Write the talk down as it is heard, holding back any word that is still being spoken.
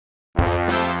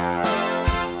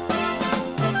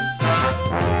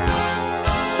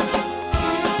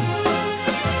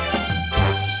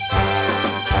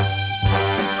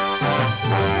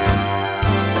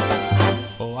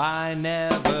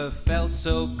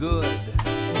good,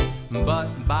 but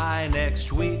by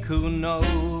next week, who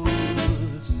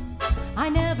knows? I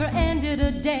never ended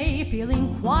a day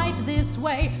feeling quite this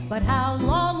way, but how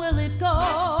long will it go?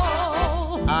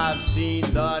 I've seen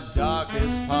the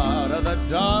darkest part of the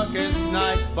darkest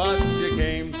night, but you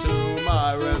came to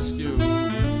my rescue.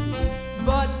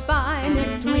 But by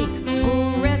next week,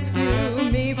 who'll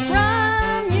rescue me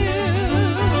from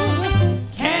you?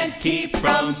 Can't keep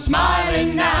from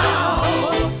smiling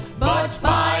now, but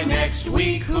by next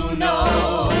week, who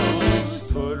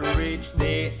knows? Could reach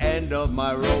the end of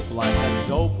my rope like a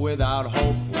dope without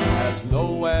hope who has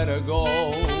nowhere to go.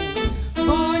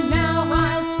 For now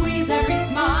I'll squeeze every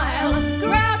smile,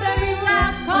 grab every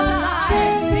laugh, 'cause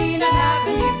I've seen it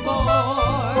happen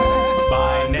before.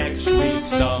 By next week,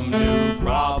 some new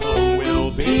problem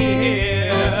will be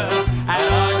here, and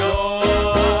I know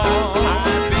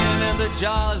I've been in the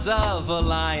jaws of a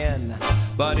lion,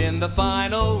 but in the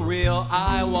final reel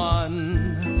I won.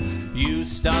 You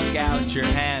stuck out your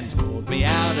hand, pulled me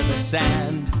out of the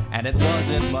sand, and it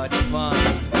wasn't much fun.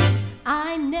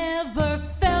 I never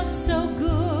felt so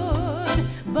good,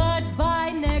 but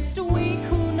by next week,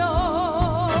 who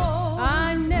knows?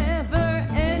 I never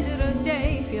ended a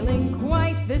day feeling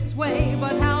quite this way,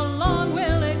 but how long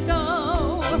will it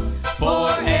go?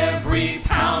 For every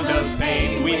pound of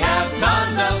pain, we have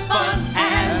tons of fun,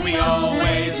 and we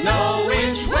always know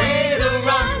which way to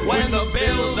run. When the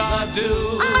bills are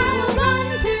due, I'll run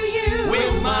to you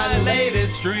with my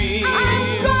latest dream.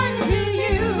 I'll run to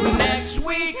you Next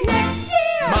week, next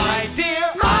year, my dear,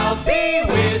 I'll be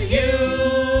with you.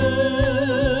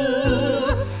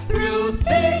 Through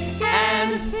thick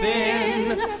and thin,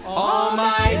 all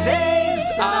my days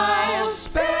I'll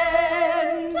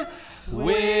spend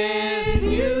with